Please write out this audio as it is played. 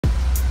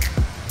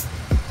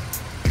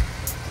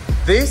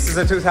This is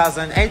a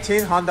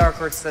 2018 Honda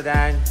Accord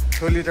sedan,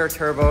 2-liter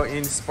turbo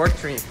in sport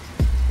trim.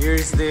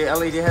 Here's the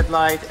LED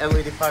headlight,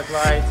 LED fog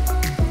light,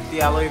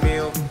 the alloy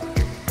wheel.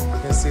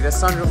 You can see the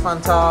sunroof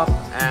on top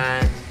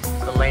and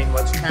the lane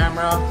watch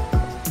camera.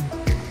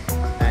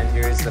 And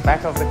here's the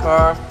back of the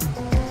car.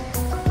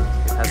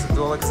 It has a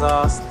dual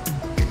exhaust.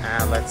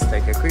 And let's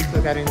take a quick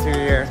look at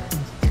interior.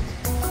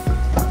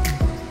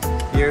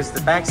 Here's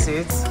the back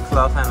seats,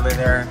 cloth and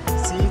leather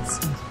seats.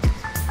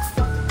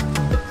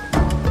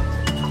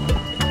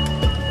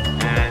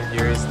 And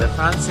here's the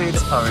front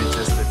seats, power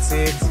adjusted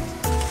seats.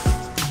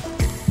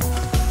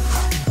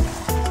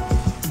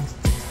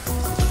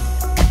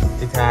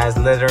 It has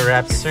leather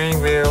wrapped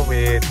steering wheel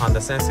with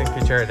Honda sensing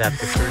feature,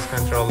 adaptive cruise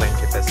control, lane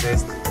keep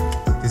assist.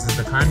 This is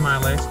the current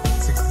mileage,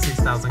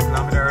 66,000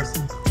 kilometers.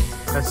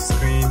 Touch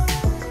screen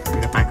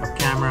with a backup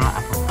camera,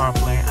 Apple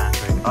CarPlay,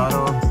 Android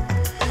Auto.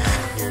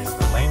 And here's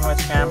the lane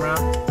watch camera.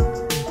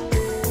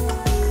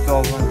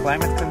 Dual zone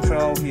climate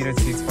control, heated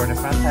seats for the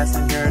front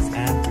passengers,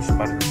 and push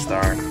button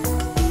start.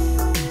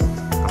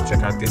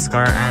 Check out this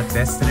car at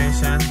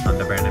destination on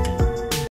the Burnaby.